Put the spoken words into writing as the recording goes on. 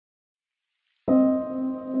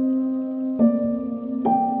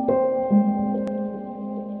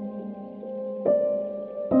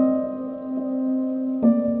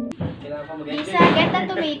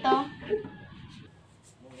tomato.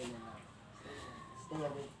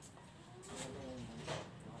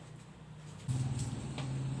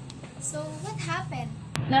 So, what happened?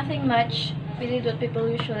 Nothing much. We did what people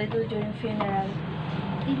usually do during funeral.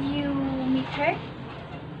 Did you meet her?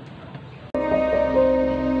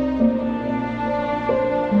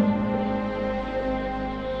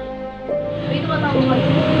 Wait, what ako kayo?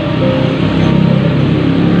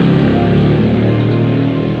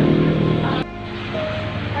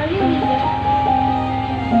 Are you Lisa?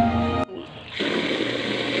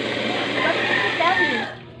 What did she tell you?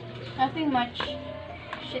 Nothing much.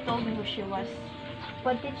 She told me who she was.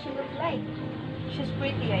 What did she look like? She's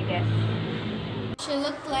pretty, I guess. She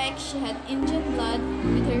looked like she had Indian blood,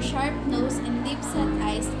 with her sharp nose and deep-set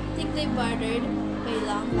eyes thickly bordered by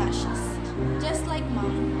long lashes. Just like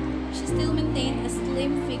Mom, she still maintained a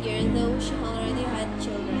slim figure though she already had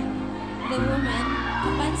children. The woman,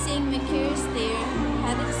 upon seeing my curious stare,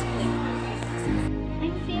 had explained.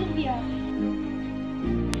 I'm Sylvia.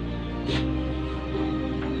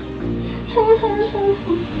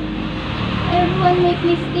 Everyone make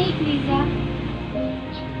mistake, Lisa.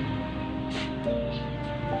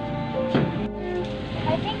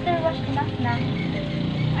 I think there was enough na.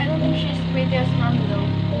 I don't think she's pretty as Mom though.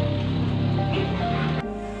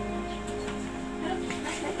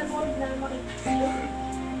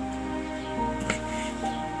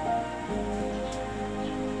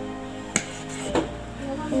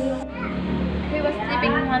 He was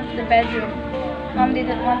sleeping in one of the bedroom. Mom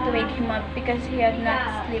didn't want to wake him up because he had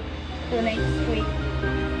not slept 2 nights straight.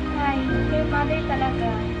 Hi, your mother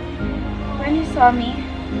talaga. When he saw me,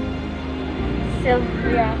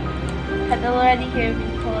 Sylvia had already here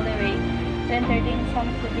been called away to entertain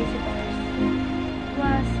some of the visitors.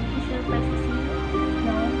 Was he surprised to see you?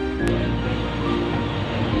 No.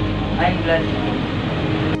 I'm glad.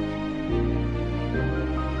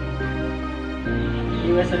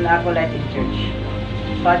 He was an acolyte in church.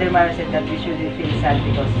 Father Mara said that we shouldn't feel sad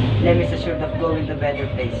because Lem is assured of going to a better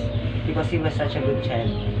place because he was such a good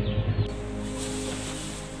child.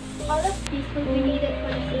 All of these will be needed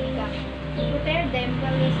for the sinigang. Prepare them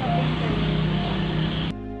while we submit them.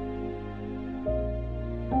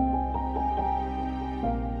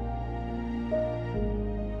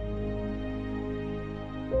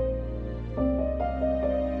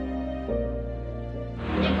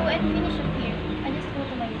 You go and finish up here. I just go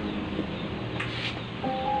to my room.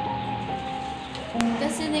 The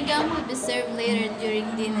sinigang would be served later during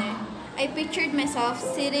dinner. I pictured myself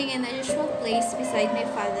sitting in a usual place beside my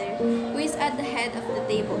father, who is at the head of the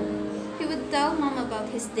table. He would tell Mom about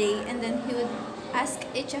his day, and then he would ask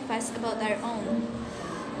each of us about our own.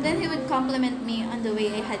 Then he would compliment me on the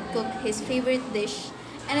way I had cooked his favorite dish,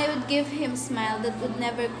 and I would give him a smile that would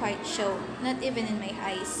never quite show, not even in my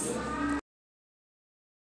eyes.